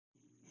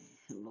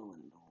Hello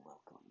and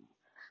welcome,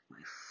 my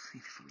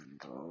faithful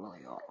and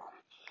loyal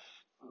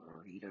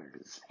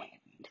readers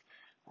and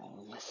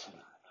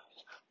listeners.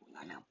 We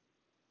are now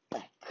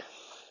back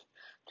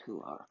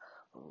to our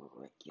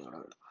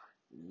regular,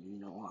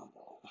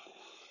 normal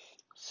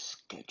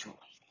schedule.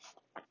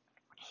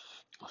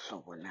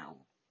 So we're now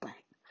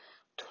back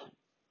to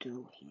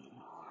doing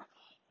our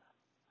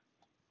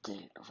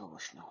daily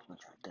devotionals, which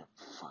are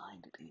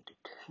divided into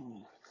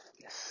two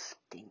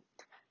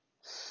distinct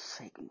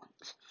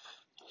segments.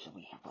 So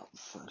we have a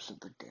verse of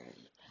the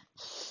day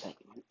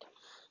segment,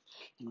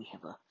 and we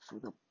have a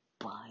through the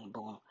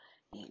Bible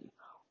in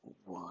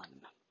 1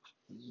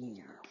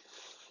 year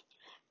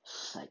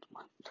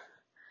segment.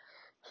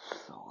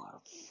 So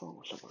our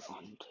focus, we're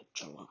on to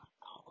July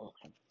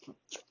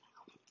 11th.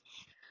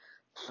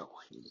 So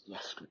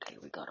yesterday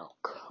we got all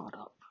caught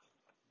up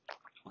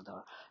with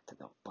our through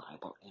the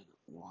Bible in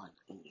 1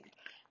 year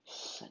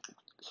segment.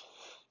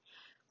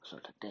 So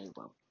today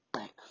we're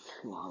back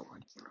to our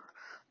regular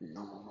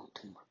normal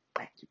thing.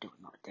 We're back to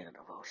doing our daily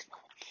devotional.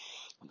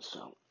 And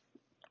so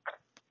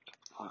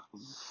our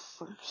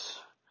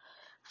verse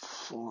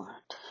for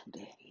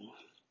today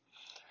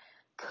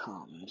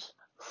comes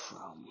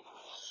from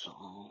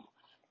Psalm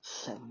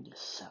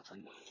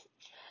 77,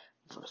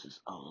 verses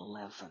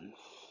 11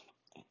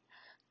 and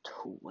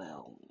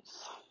 12,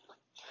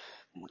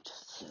 which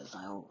says,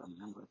 I will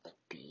remember the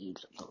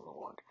deeds of the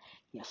Lord.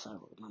 Yes, I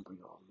will remember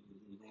your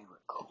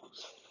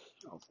miracles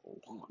of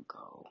long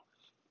ago.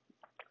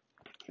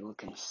 I will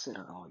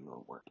consider all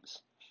your works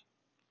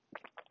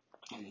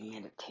and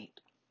meditate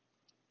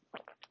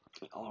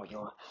all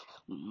your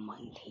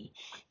mighty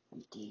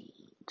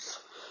deeds.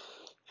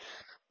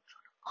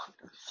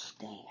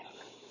 Understand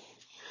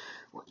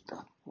what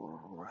the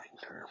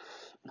writer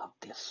of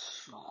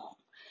this song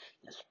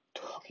is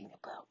talking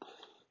about.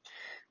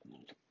 We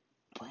need to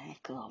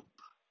back up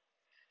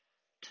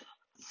to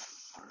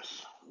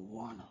verse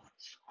 1 of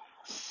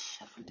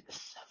Psalm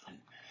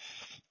 77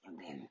 and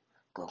then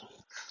go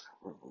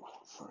through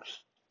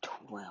verse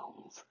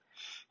 12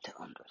 to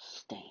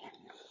understand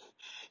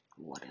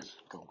what is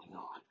going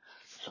on.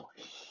 So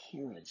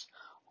here is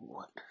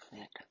what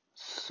it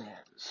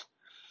says.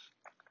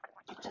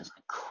 It says,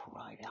 I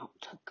cried out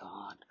to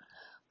God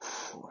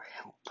for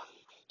help.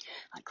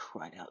 I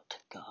cried out to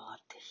God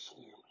to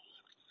hear me.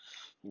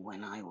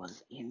 When I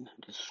was in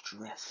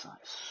distress, I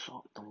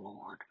sought the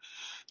Lord.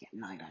 At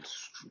night I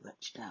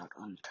stretched out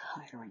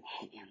untiring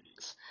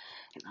hands,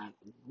 and I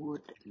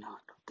would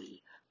not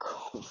be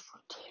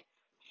comforted.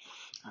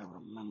 I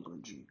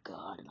remembered you,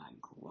 God, and I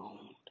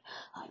groaned.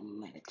 I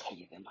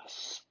meditated, and my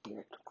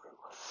spirit grew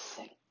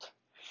faint.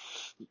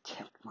 You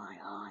kept my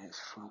eyes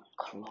from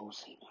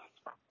closing.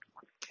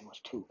 I was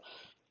too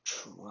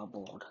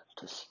troubled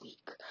to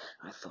speak.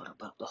 I thought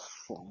about the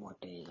former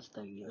days,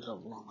 the years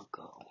of long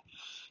ago.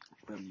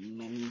 I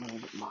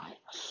remembered my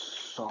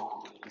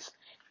songs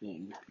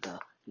in the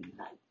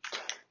night.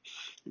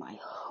 My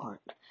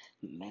heart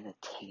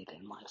meditated,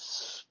 and my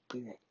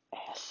spirit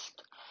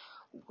asked,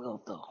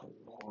 will the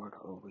Lord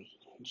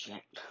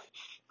reject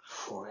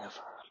forever?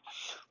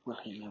 Will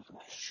he never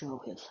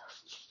show his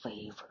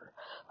favor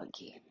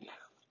again?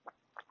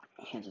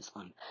 Has his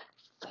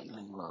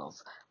unfailing love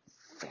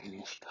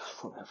vanished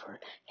forever?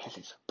 Has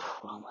his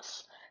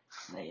promise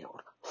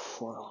failed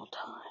for all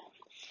time?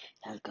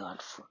 Has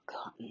God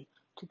forgotten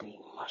to be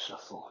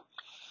merciful?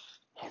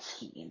 Has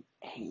he in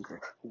anger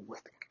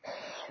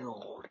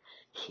withheld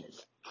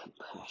his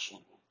compassion?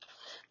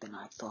 Then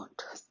I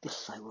thought,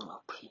 this I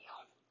will appeal.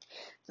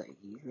 The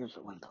years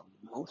when the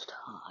Most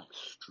High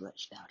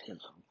stretched out his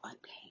right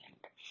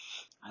hand.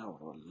 I will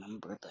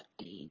remember the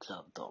deeds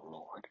of the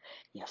Lord.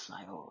 Yes,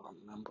 I will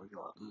remember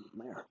your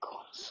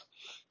miracles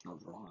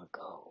of long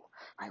ago.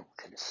 I will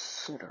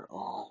consider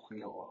all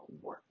your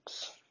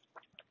works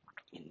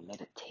and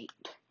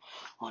meditate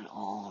on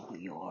all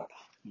your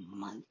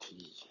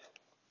mighty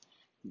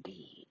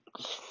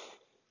deeds.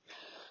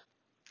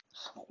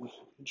 So we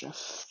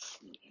just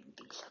see in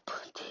these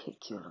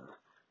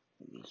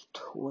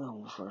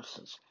 12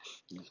 verses,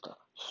 is the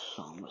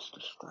psalmist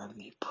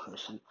describing a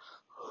person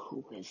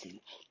who is in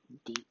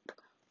deep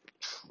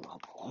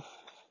trouble,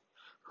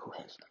 who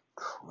has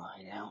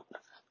cried out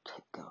to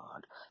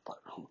God, but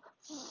who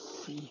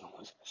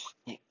feels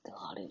that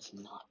God is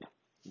not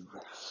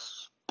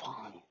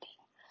responding.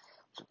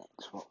 So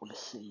that's what we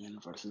see in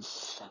verses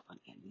 7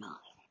 and 9.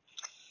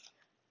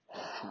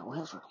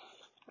 However,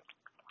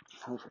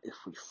 if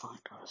we find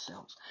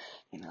ourselves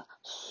in a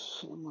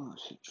similar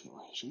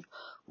situation,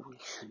 we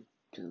should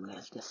do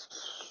as this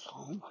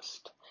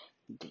psalmist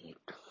did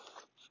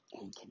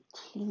and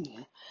continue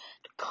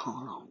to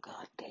call on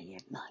God day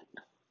and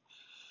night,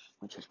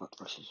 which is what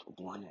verses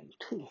 1 and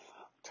 2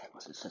 tell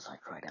us. It says, I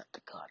cried out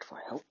to God for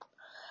help.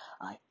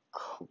 I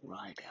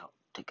cried out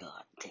to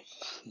God to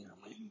hear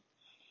me.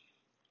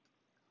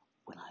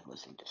 When I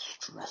was in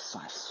distress,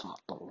 I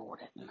sought the Lord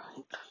at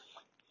night.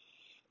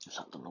 I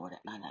sought the Lord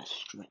at night. I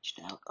stretched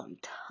out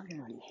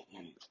untiring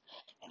hands,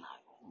 and I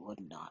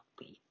would not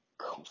be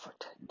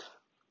comforted.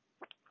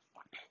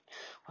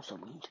 So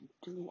we need to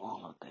do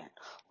all of that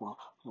while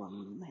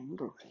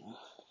remembering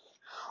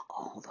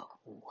all the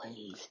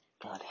ways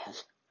God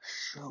has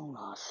shown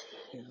us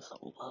His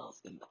love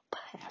in the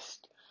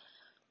past,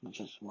 which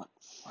is what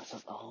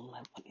verses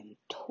 11 and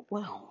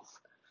 12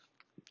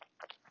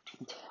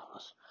 tell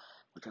us,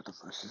 which are the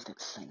verses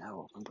that say, I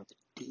remember the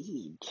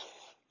deeds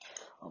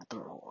of the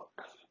Lord.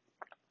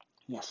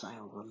 Yes, I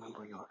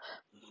remember your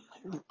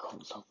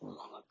miracles of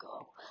long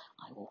ago.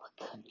 I will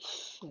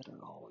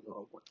consider all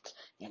your works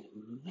and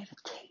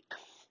meditate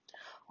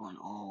on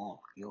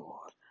all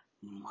your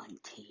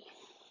mighty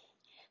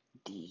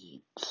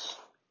deeds.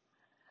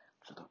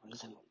 So the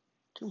reason we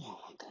do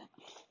all of that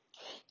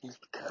is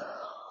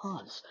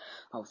because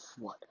of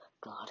what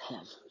God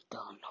has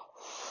done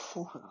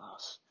for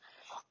us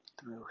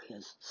through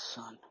His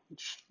Son,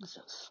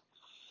 Jesus.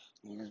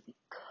 It is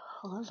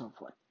because of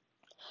what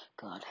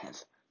God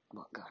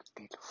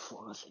did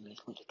for us and is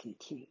going to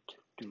continue to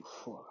do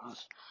for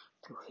us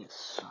through His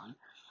Son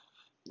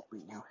that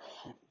we now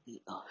have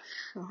the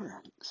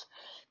assurance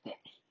that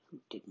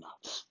He did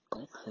not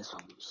spare His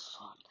own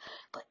Son,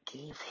 but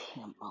gave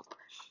Him up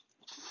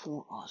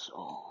for us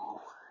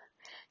all.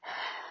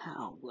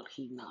 How will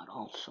He not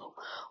also,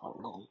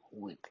 along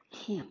with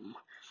Him,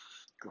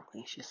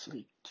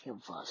 graciously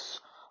give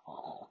us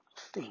all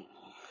things?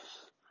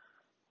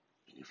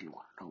 And if you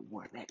want to know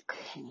where that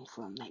came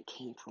from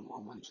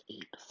Romans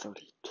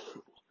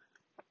 8:32.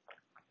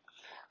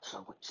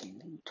 So what you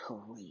need to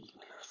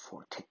read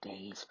for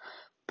today's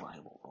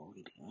Bible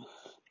reading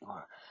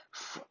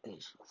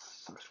is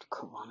 1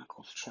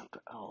 Chronicles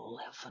chapter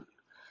 11,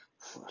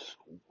 verse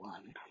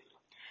 1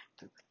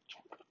 through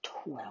chapter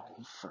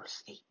 12,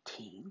 verse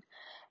 18,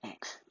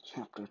 Acts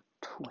chapter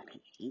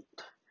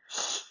 28,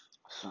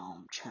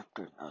 Psalm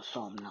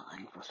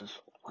 9, verses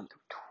 1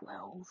 through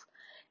 12,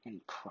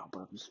 and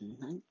Proverbs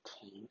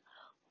 19,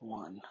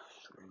 1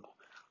 through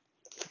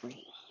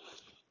 3.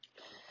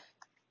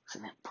 So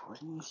that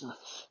brings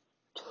us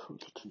to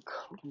the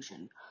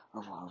conclusion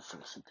of our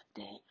verse of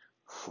the day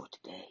for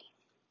today.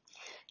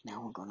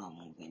 Now we're going to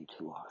move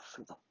into our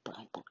Through the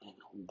Bible in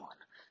 1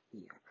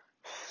 Year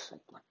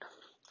segment.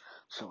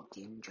 So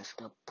again,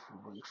 just a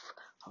brief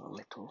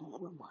little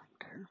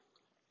reminder.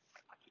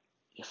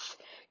 If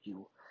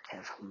you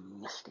have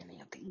missed any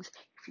of these,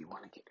 if you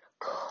want to get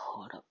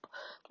caught up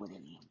with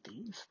any of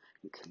these,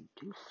 you can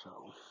do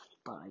so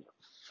by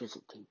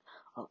visiting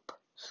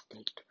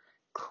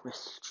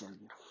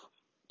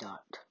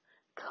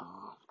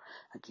upstatechristian.com.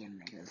 Again,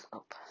 that is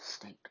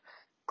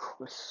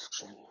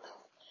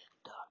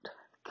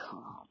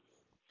upstatechristian.com.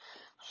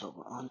 So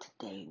we're on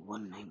today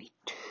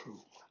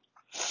 192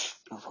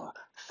 of our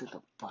Through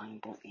the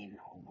Bible in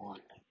 1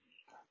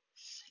 Year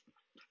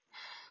segment.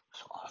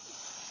 So our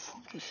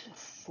focus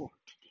for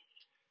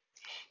today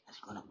is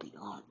going to be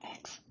on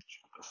Acts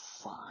chapter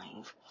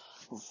 5,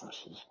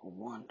 verses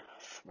 1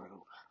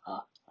 through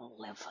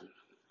 11.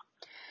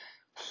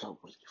 So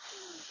we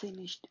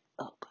finished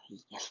up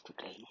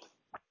yesterday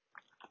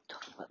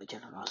talking about the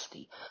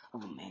generosity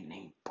of a man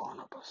named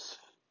Barnabas.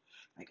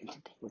 Right, and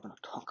today we're going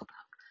to talk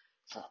about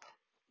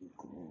the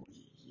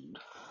greed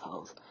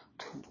of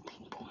two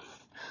people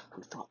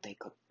who thought they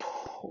could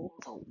pull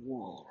the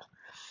wool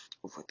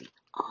over the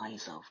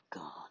eyes of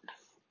God.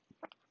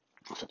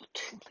 So the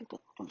two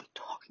people we're going to be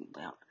talking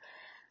about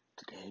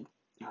today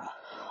are a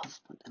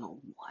husband and a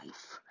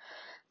wife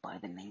by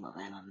the name of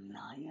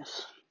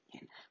Ananias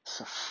and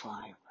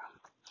Sapphira.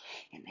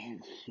 And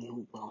as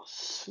you will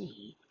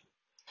see,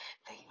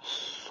 they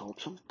sold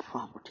some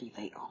property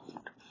they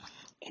owned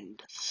and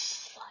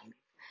decided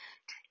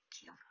to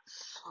give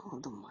some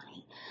of the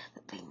money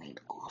that they made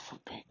off of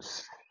that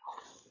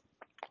sale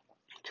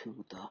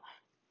to the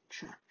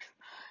church.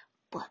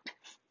 But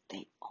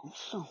they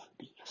also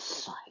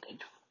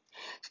decided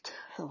to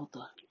tell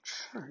the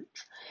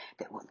church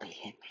that what they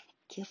had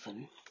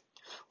given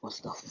was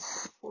the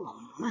full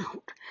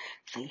amount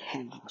they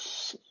had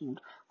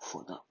received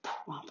for the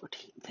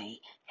property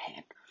they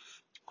had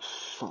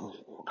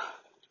sold,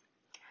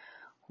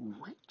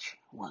 which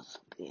was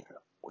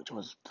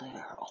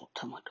their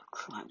ultimate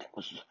crime.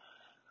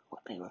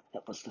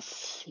 That was the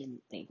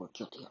sin they were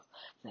guilty of.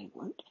 They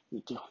weren't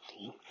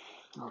guilty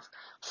of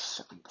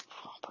selling the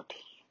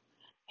property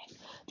and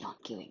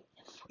not giving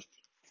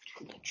everything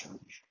to the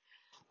church.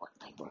 What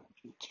they were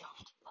guilty of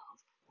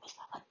was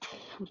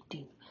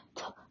attempting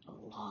to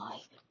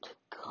lie to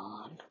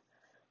God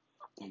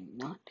and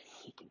not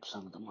keeping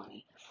some of the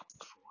money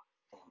for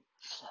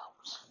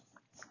themselves.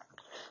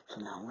 So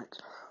now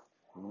let's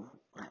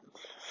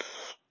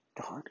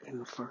start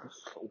in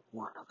verse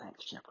 1 of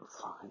Acts chapter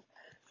 5.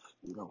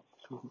 Go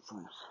through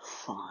verse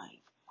 5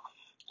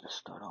 to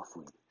start off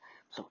with.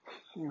 So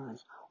here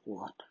is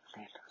what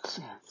that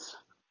says.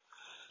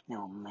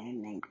 Now a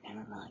man named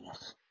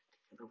Ananias,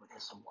 together with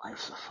his wife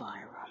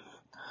Sapphira,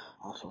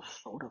 also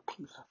sold a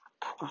piece of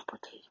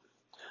property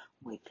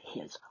with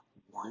his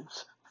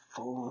wife's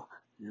full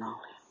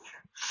knowledge,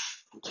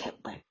 and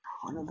kept back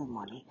part of the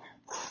money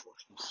for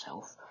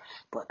himself,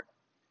 but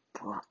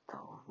brought the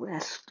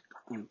rest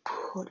and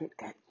put it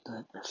at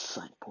the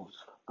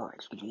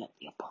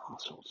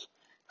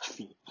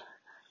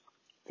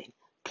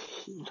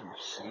Peter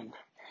said,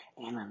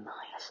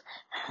 Ananias,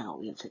 how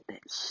is it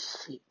that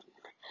Satan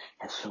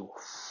has so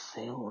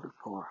filled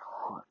your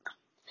heart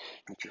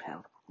that you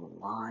have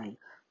lied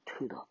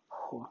to the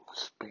Holy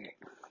Spirit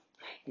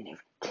and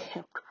have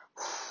kept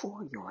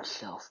for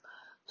yourself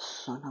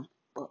some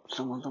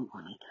of the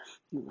money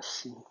you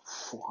received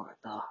for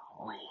the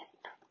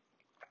land?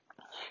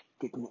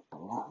 Didn't it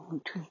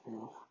belong to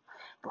you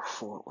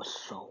before it was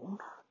sold?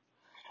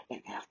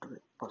 And after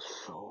it was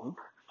sold,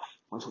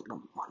 wasn't the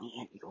money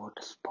at your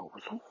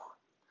disposal?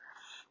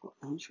 What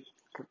made you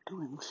think of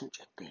doing such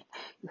a thing?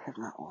 You have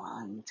not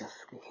lied just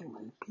to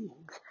human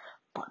beings,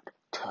 but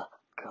to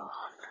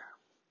God.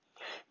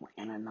 When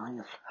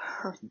Ananias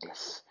heard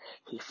this,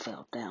 he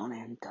fell down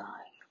and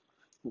died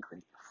in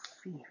great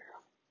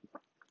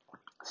fear,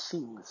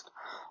 seized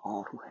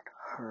all who had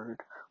heard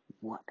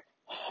what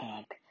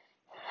had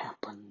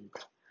happened.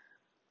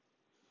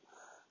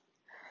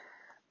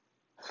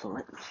 So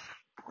let's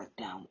break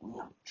down what we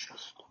have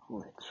just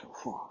read so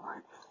far,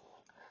 right?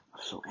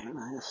 So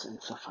Ananias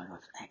and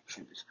Sapphira's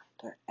actions,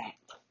 their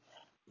act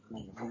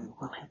may very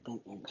well have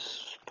been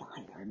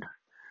inspired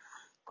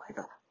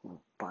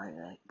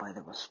by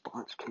the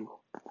response to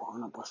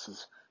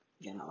Barnabas's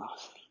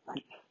generosity,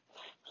 right?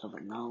 So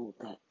we know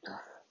that the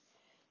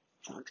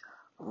church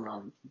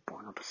loved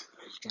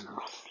Barnabas's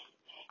generosity.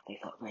 They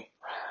thought very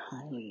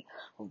highly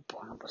of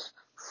Barnabas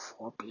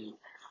for being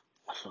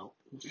so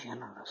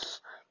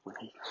generous when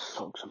he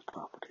sold some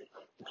property,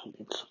 when he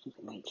did something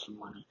that made some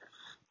money.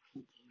 He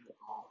gave it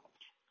all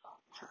to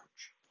the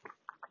church.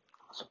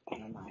 So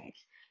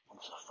Ananias and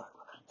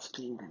Sapphira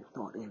schemed and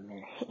thought in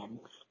their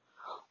heads,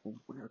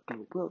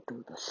 we'll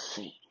do the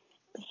same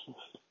thing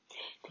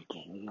to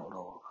gain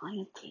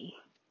notoriety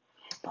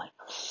by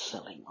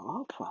selling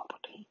our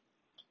property,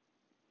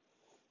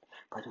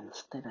 but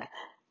instead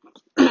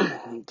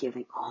of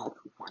giving all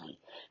the money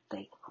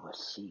they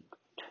received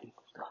to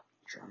the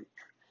church,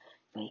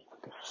 they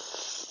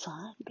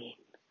decided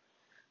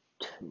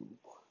to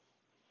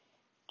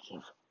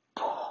give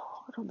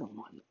part of the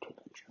money to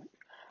the church,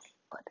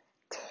 but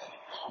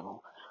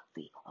tell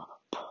the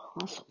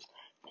apostles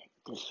that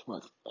this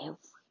was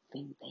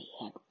everything they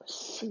had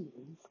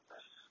received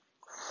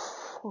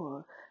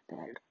for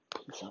that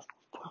piece of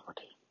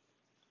property.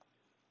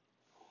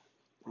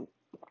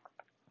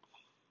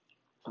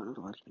 So in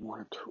other words, they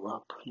wanted to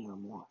appear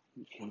more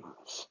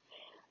generous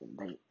than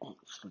they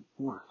actually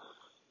were.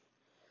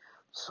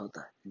 So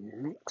the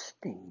next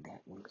thing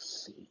that we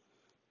see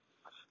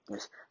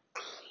is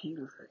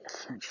Peter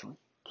essentially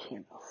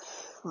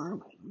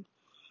confirming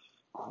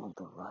all of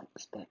the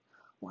rights that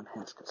one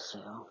has to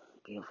sell,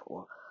 give,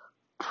 or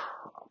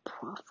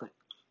profit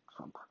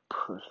from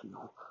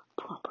personal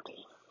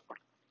property.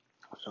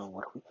 So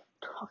what are we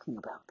talking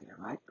about there,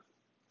 right?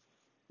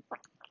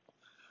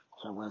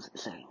 So what does it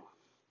say?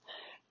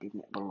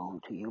 Didn't it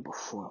belong to you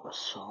before it was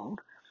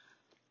sold?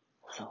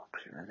 So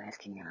Peter is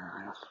asking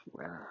Ananias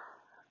rather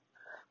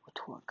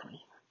rhetorically,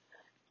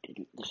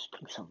 didn't this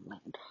piece of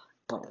land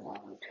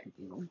belong to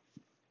you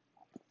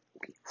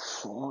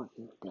before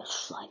you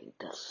decided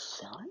to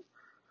sell it?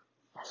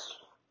 Yes.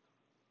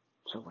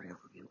 So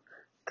whatever you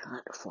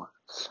got for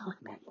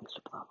selling that piece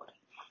of property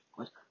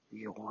was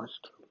yours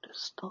to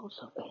dispose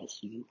of as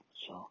you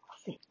saw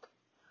fit.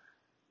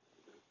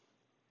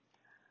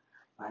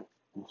 Right?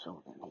 And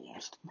so then he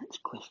asked the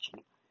next question.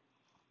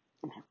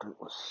 And after it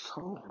was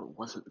sold,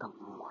 wasn't the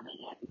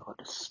money at your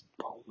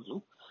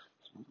disposal?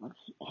 So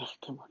he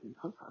asked him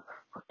another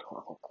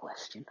rhetorical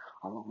question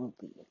along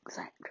the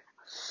exact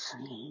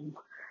same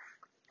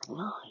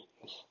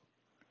lines.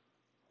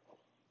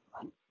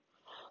 Right?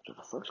 So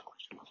the first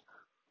question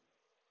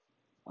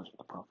was it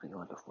the property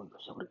yours before you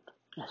sold it?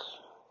 Yes.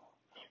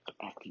 So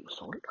after you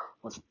sold it,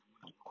 was it the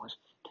money yours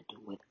to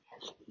do with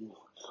as you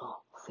saw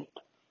fit?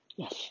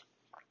 Yes.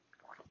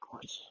 Of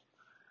course.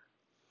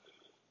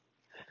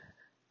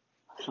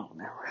 So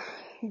now,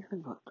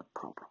 here's what the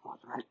problem was,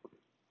 right?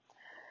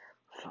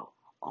 So,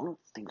 all of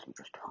the things we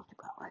just talked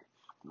about, right?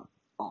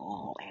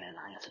 All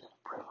Ananias'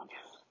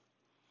 privileges.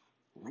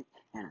 Right?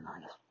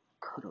 Ananias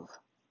could have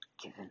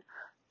given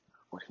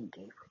what he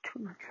gave to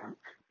the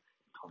church.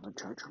 Told the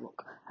church,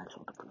 look, I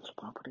sold a piece of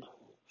property,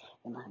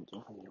 and I'm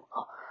giving you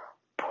a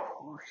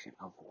portion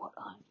of what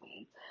I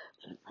made,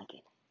 so that I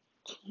can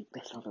keep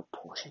this other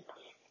portion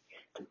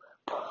to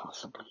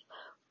possibly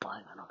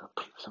buy another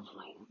piece of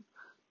land,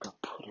 to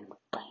put in the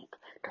bank,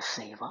 to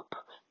save up,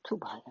 to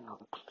buy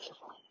another piece of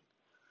land,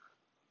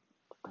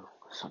 do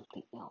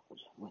something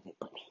else with it,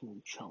 but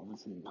he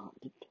chose not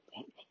to do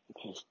that, and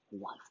his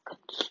wife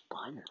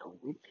conspired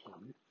with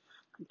him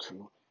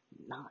to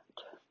not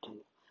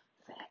do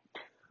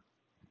that.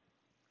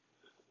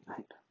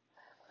 Right?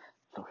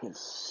 So his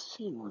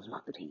sin was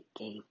not that he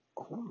gave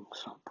all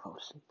some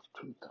proceeds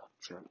to the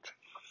church,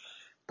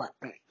 but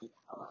that he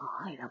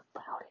lied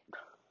about it.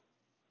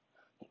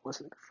 It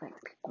wasn't the fact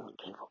that he only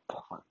gave a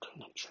part to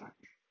the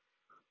church.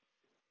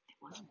 It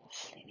wasn't his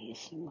sin. His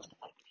sin was the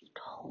fact that he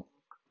told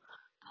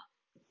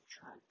the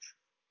church,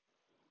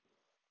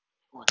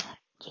 what I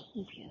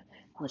gave you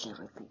was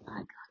everything I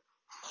got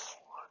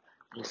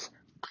for this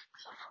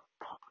piece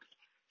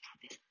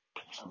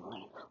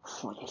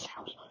for this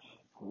house,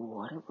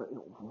 whatever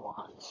it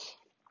was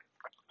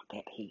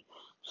that he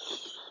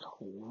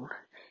sold,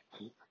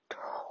 he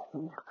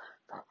told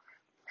the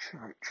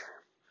church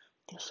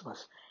this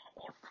was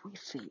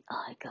everything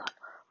I got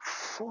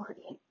for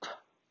it.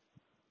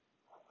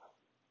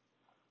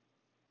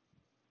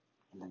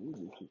 And the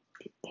reason he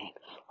did that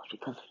was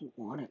because he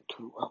wanted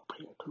to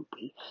appear to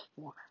be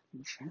more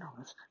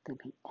generous than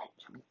he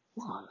actually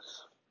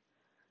was.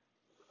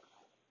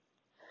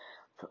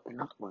 So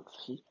in other words,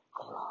 he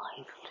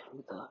lied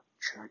to the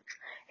church,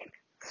 and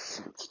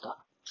since the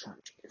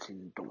church is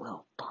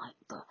indwelt by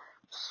the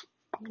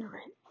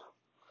Spirit,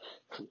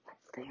 he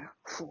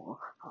therefore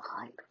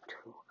lied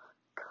to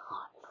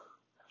God.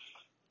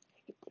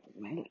 It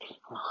didn't matter if he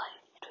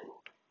lied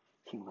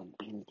to human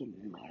beings, it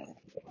didn't matter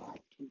if he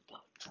lied to the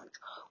church.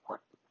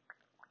 What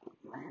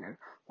mattered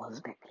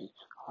was that he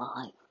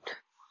lied to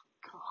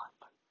God.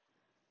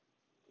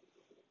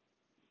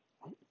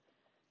 Right?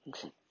 He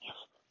said, yes,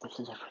 this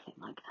is everything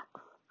I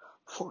got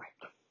for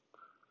it.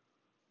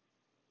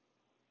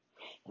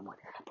 And what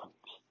happened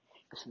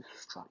is he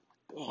struck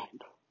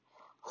dead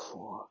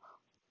for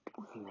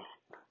doing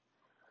that,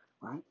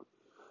 right?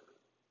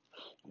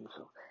 And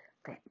so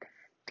that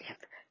death,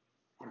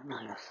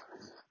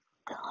 Ananias'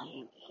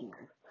 dying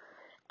here,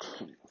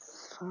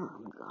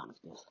 confirmed God's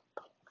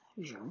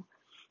displeasure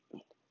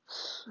at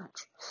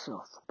such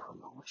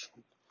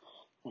self-promotion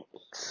that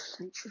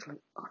essentially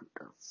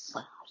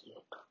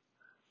undervalued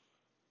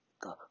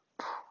the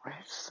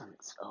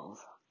presence of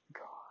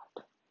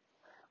God.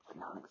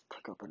 Now let's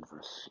pick up in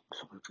verse 6.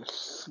 So we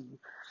just see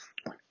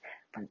what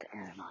happened to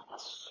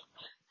Ananias.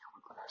 Now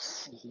we're going to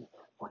see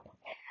what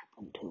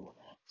happened to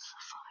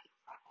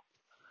Sapphira.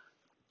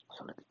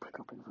 So let's pick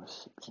up in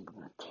verse 6 and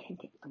we're going to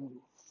take it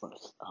through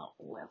verse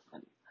 11.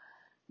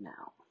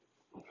 Now,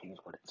 here's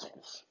what it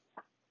says.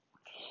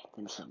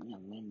 Then some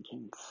young men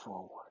came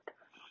forward,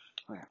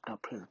 wrapped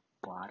up his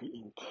body,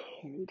 and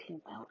carried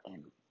him out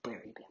and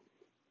buried him.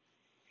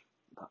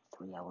 About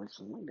 3 hours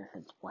later,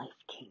 his wife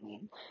came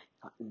in,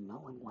 not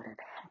knowing what had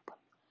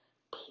happened.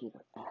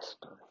 Peter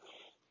asked her,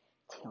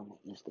 tell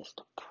me, is this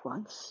the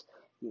price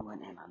you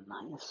and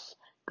Ananias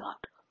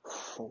got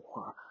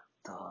for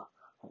the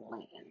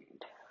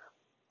land?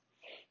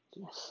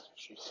 Yes,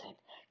 she said,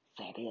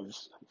 that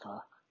is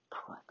the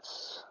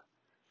price.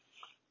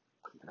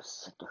 Peter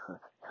said to her,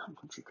 how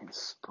did you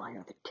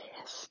conspire to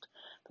test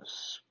the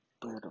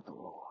Spirit of the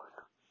Lord?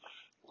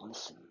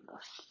 Listen, the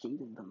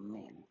feet of the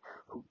men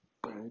who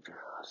buried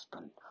your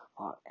husband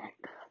are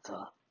at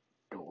the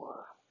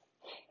door,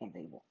 and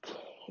they will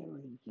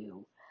carry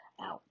you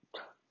out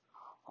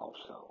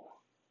also.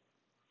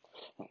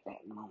 At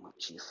that moment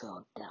she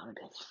fell down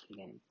at his feet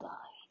and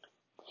died.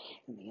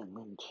 And the young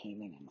men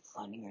came in and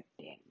finding her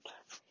dead,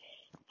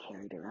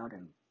 carried her out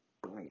and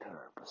buried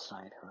her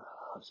beside her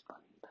husband.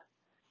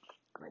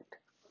 Great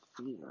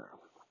fear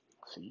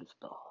seized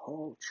the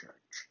whole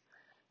church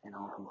and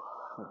all who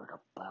heard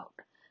about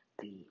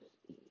these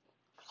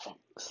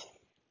events.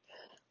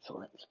 So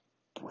let's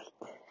break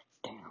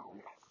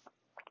down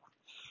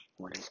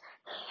what is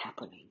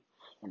happening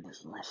in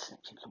this last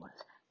section. So what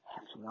is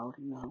happening? We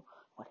already know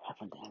what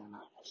happened to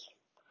Ananias.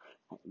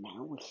 And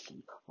now we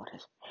see what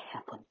has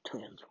happened to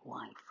his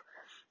wife,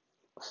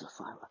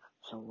 Sapphira.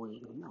 So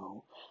we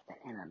know that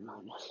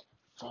Ananias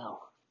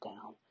fell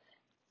down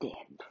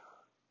dead.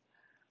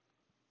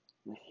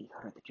 And he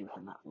heard that you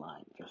have not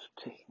lied just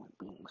to human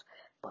beings,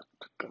 but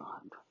to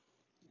God.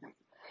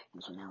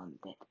 And so now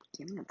at the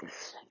beginning of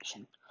this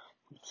section,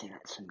 we see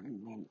that some new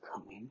men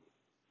come in.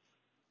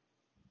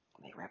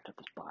 They wrapped up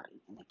his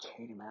body, and they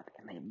carried him out,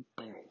 and they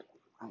buried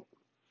him, right?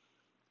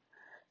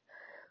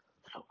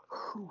 So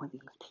who were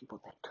these people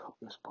that took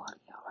this body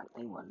out, right?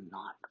 They were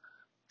not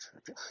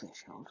church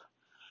officials.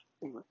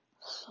 They were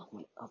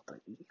some of the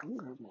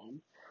younger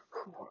men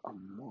who were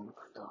among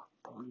the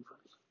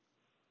believers.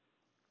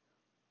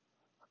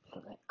 So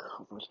that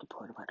covers the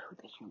part about who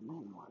these young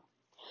men were.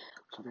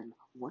 So then,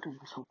 what is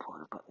this whole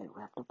part about? They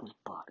wrapped up his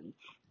body,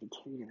 they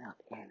carried him out,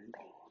 and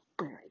they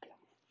buried him.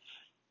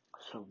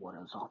 So what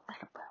is all that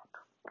about?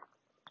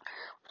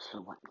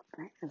 So what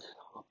that is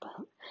all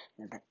about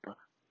is that the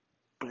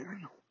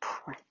burial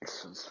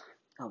practices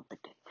of the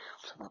day.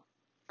 So the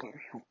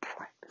burial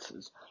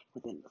practices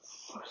within the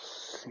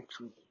 1st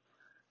century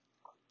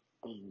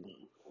AD,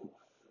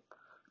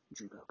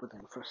 Judah,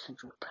 within 1st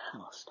century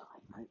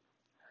Palestine, right,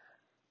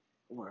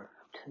 were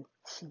to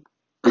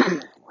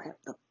wrap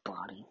the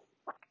body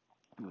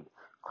in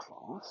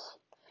cloth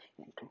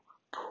and to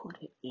put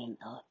it in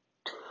a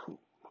tomb,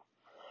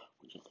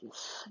 which is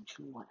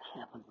essentially what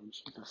happened when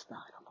Jesus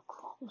died on the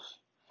cross.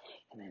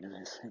 And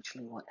that is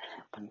essentially what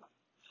happened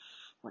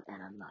when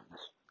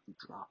Ananias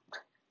dropped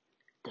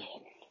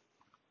dead,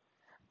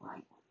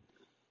 right?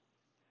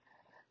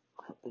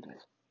 It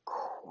is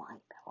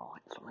quite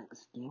odd. So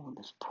let's deal with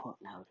this part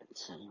now that it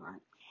says,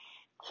 right?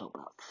 So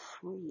about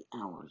 3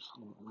 hours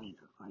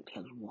later, right,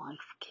 his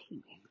wife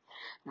came in,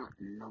 not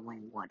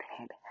knowing what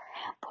had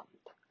happened.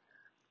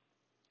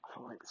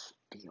 So let's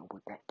deal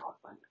with that part,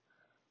 right?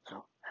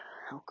 So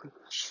how could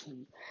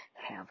she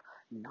have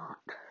not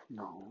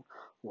known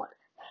what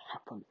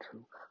happened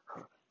to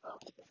her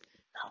husband.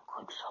 How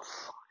could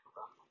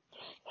Sapphira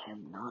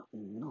have not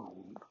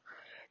known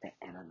that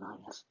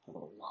Ananias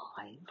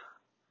lied,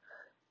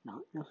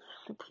 not just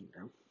to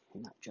Peter,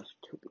 not just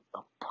to the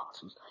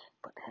apostles,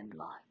 but had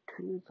lied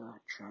to the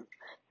church,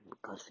 and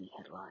because he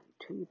had lied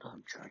to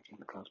the church, and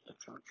because the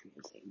church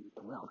is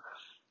indwelt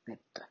with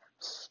the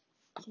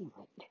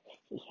Spirit,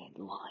 he had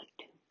lied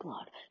to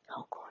God.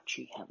 How could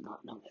she have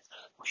not known it?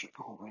 Well, she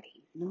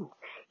already knew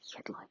he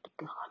had lied to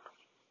God.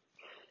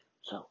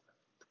 So,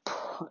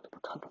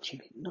 because she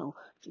didn't know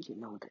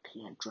that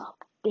he had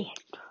dropped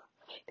dead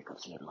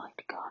because he had lied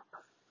to God.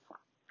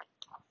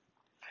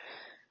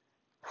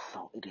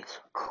 So it is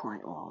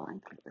quite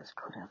likely this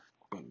could have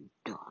been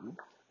done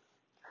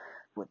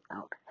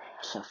without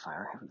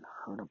Sapphira having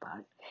heard about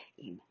it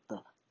in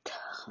the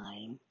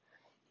time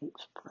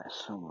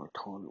expressed. So we're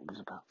told it was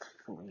about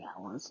 3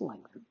 hours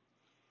later.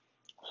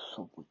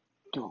 So we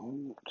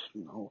don't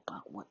know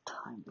about what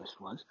time this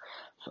was.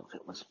 So if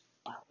it was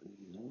about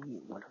noon,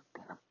 it would have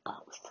been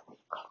about 3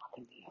 o'clock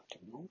in the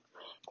afternoon,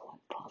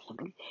 quite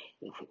possibly.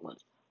 If it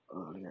was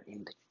earlier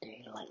in the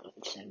day, like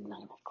let's say 9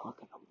 o'clock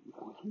in the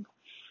morning,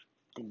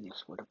 then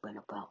this would have been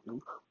about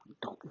noon. We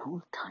don't know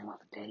the time of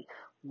the day.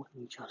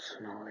 We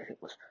just know that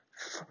it was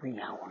 3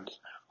 hours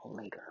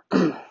later.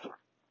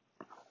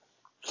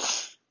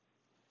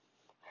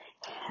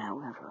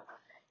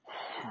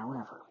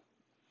 However,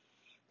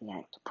 the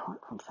act apart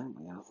from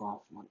family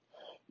involvement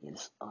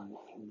is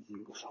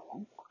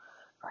unusual,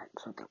 right?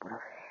 So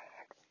there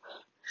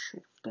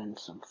should have been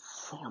some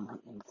family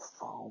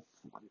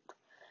involvement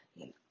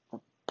in the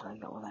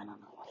burial of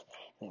Ananias.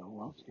 There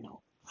was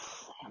no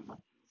family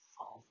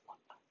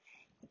involvement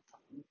in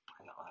the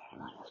burial of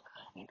Ananias.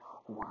 And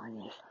why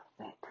is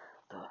that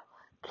the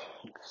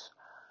case,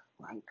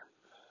 right?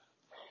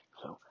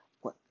 So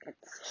what it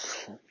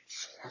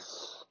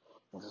suggests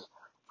is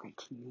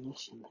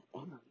recognition that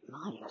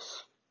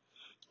Ananias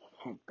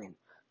had been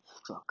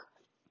struck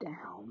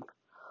down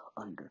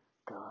under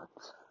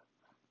God's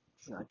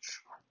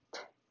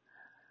judgment,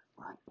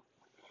 right?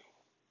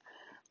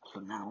 So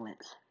now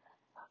let's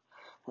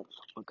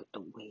look at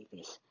the way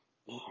this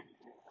ends,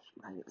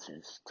 right? It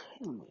says,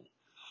 "Tell me,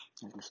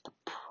 is this the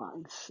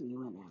price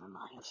you and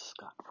Ananias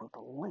got for the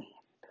land?"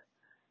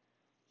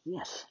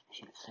 "Yes,"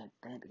 she said,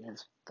 "that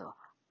is the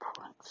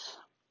price."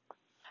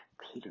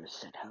 Peter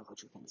said, "How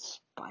could you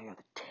conspire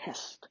to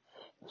test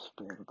the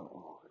Spirit of the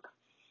Lord?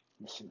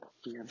 Listen, the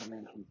fear of the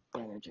men who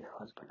buried your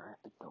husband are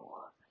at the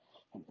door,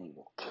 and they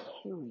will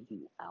carry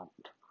you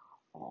out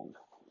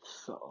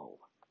also."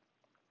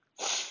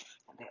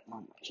 At that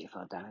moment, she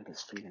fell down at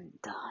his feet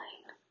and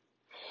died.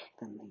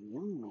 Then the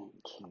young man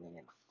came in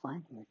and,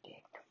 finding her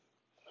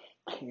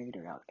dead, carried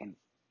her out and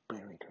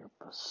buried her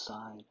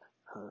beside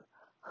her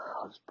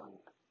husband.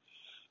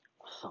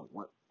 So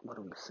what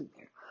do we see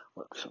there?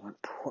 What's so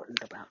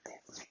important about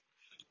that, right?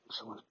 What's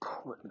so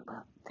important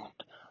about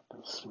that,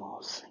 the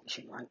small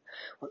section, right?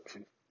 What's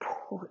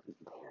important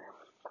there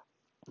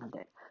is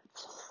that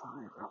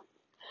Sapphira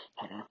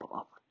had ample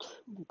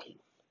opportunity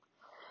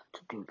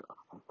to do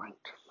the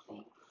right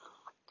thing.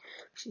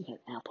 She had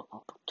ample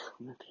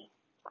opportunity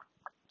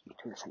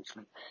to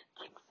essentially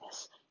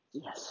confess,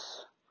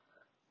 yes,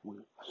 we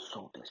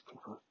sold this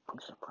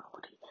piece of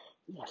property.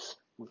 Yes,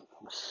 we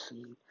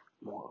received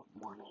more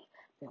money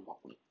than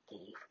what we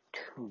gave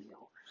to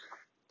you.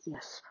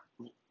 Yes,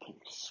 we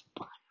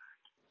conspired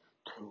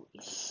to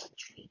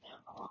essentially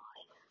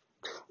lie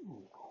to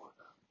you,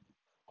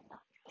 and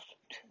not just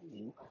to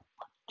you,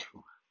 but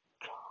to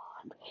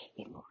God,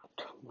 in order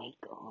to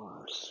make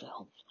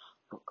ourselves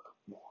look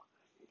more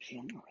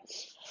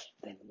generous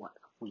than what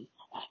we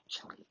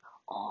actually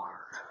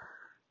are.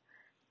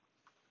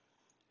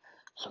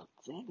 So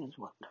that is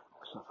what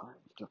Sapphira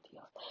is guilty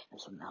of.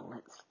 And so now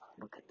let's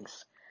look at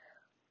this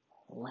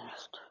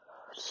last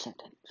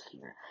sentence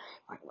here.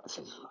 Right, it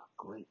says,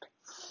 "Great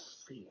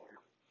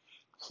fear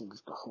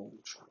seized the whole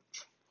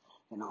church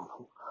and all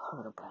who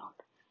heard about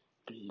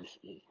these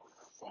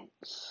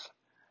events."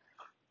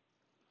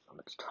 So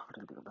let's talk a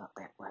little bit about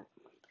that, right?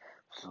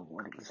 So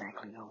what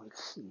exactly are we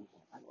seeing?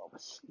 And what we're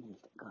seeing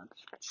is that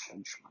God's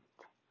judgment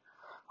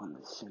on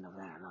the sin of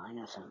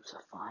Ananias and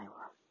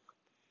Sapphira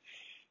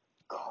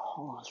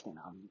caused an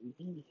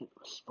immediate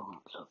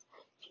response of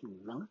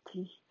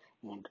humility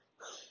and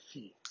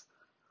fear,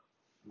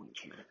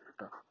 which is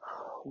the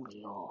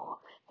holy awe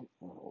and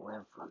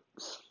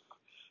reverence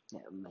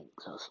that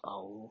makes us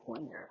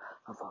aware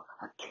of our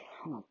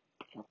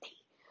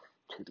accountability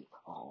to the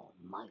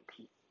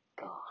Almighty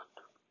God.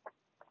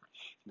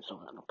 And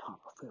so in the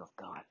proper fear of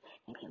God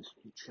and His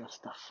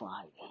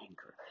justified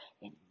anger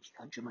and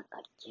judgment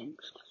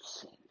against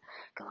sin,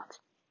 God's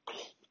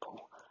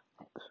people,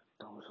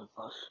 those of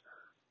us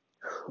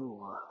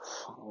who are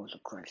followers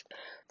of Christ,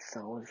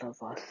 those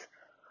of us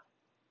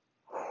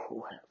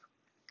who have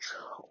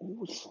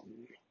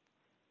chosen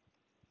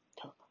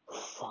to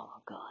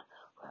follow God,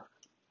 who have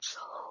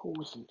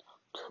chosen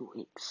to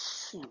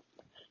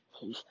accept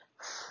His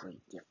free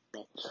gift.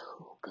 That's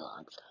who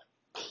God's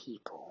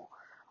people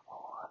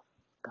are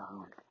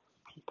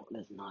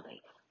not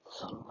a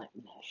select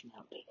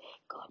nationality.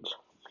 God's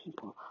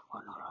people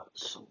are not a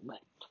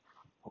select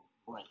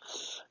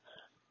race.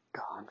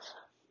 God's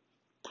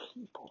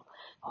people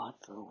are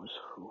those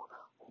who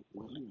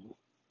willingly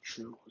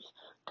choose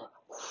to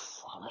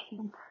follow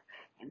Him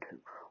and who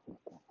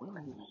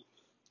willingly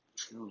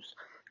choose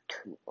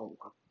to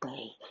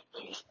obey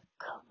His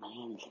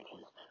commands and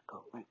His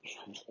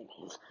directions and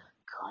His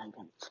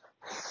guidance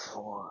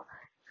for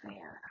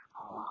their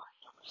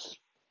lives.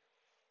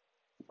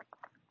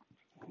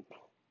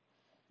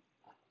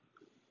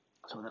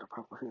 So that a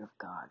proper fear of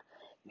God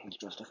and His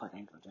justified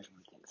anger and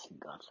judgment against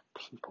God's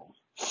people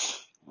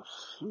will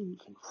soon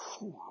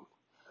conform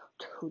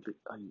to the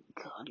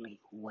ungodly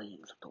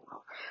ways of the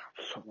world.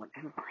 So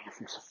whatever I have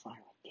in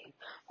society did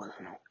was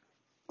no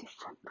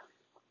different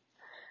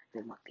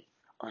than what the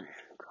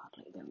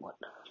ungodly, than what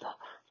the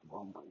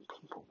Roman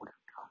people would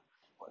have done,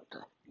 what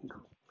the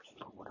Greek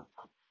people would have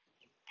done,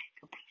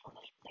 the people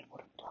they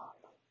would have done.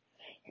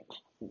 It's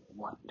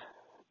what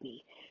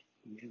the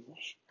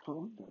Jewish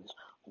leaders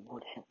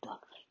would have done,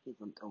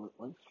 even though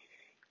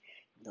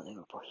they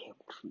were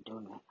prohibited from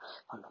doing it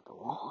under the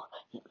law.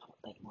 It's what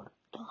they would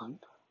have done,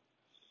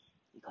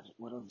 because they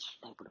would have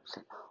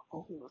said,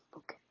 oh,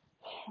 look at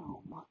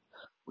how much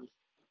we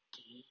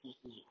gave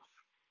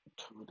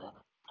to the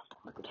temple.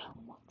 Look at how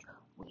much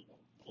we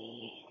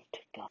gave to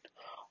God.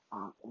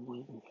 Aren't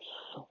we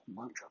so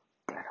much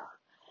better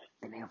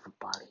than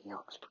everybody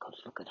else?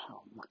 Because look at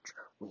how much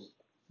we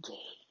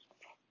gave.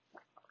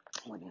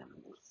 When in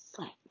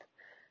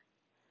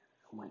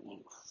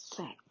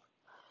fact,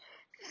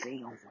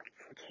 they only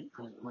gave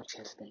as much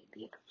as they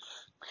did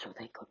so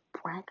they could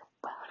brag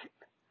about it,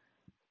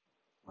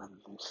 rather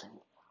than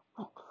saying,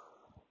 well,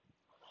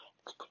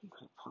 this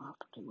piece of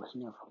property was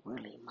never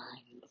really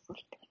mine in the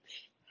first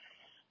place.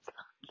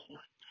 God gave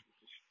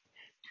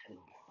it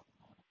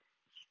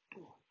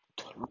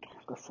to look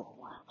after for a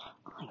while.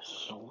 I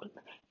sold it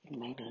and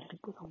made a little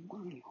bit of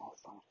money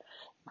off of it.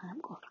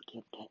 I'm going to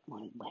give that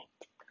money back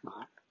to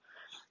God.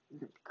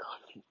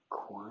 God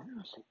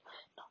requires it,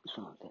 not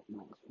so that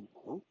makes me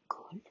look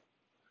good,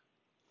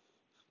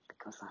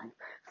 because I'm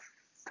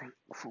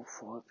thankful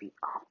for the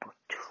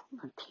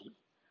opportunity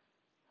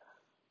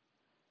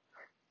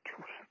to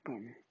have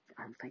been,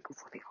 I'm thankful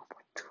for the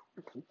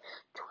opportunity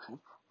to have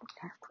looked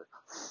after it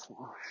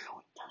for a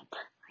short time.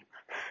 I'm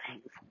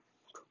thankful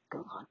to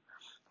God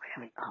for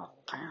having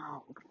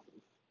allowed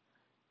me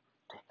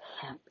to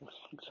have this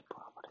piece of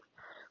property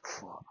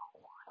for a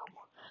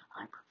while.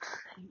 I'm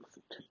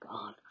thankful to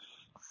God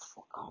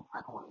for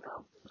allowing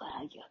the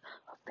value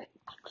of that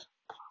piece of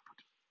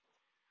property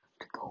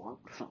to go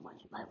up so much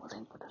that I was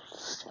able to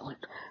sell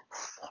it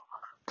for a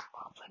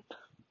profit.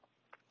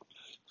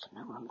 So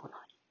now I'm going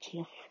to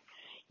give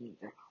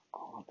either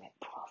all of that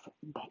profit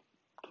back,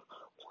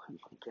 or I'm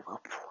going to give a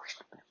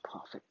portion of that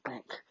profit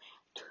back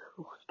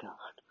to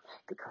God,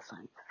 because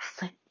I'm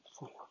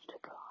thankful to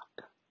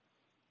God.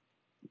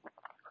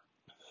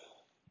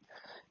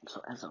 So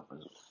as a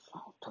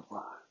result of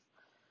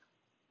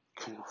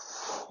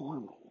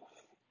conforming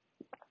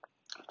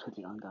to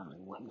the ungodly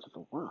ways of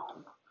the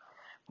world,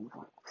 we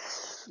want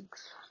to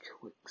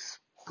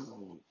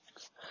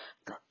experience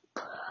the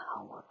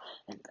power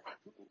and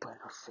the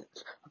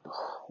benefits of the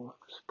Holy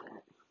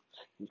Spirit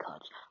in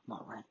God's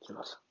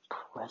miraculous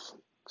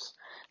presence,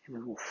 and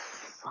we will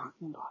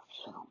find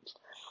ourselves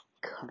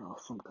cut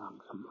off from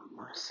God's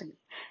mercy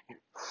and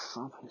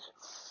from His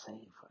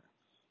favor.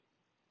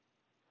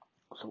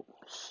 So we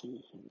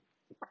see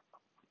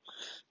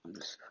in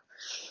this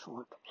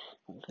short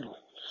little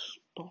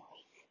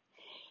story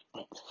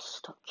that's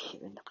stuck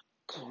here in the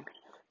beginning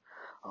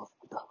of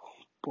the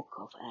book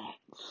of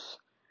Acts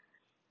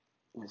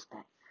is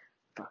that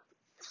the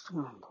fear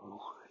of the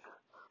Lord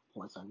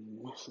was a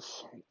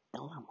necessary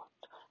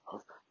element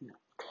of New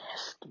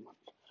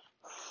Testament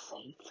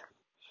faith,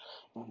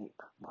 and it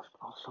must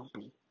also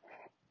be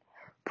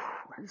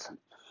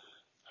present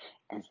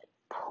as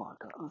a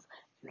part of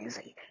and as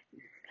a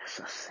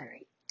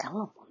necessary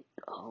element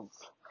of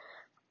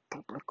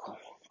biblical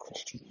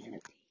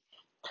Christianity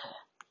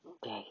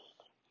today.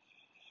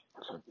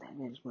 So that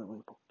is where we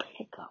will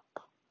pick up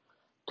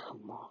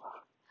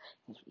tomorrow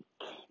as we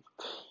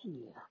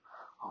continue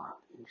our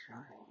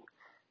journey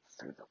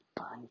through the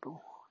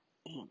Bible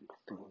and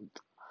through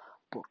the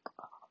book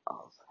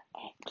of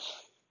Acts.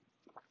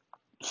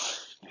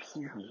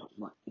 Here's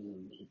what you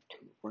need to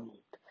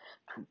read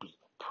to be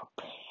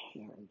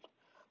prepared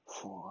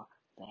for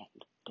that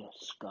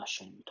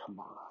discussion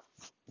tomorrow.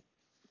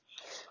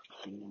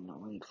 So you're going to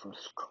read 1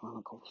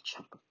 Chronicles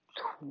chapter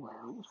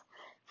 12,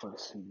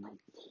 verse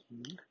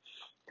 19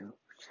 through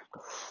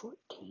chapter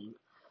 14,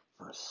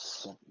 verse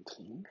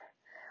 17,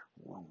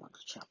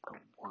 Romans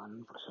chapter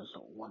 1, verses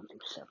 1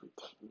 through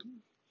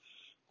 17,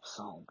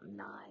 Psalm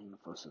 9,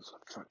 verses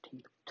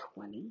 13 to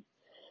 20,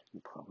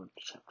 and Proverbs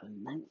chapter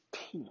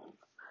 19,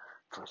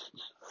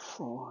 verses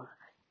 4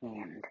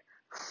 and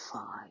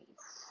 5.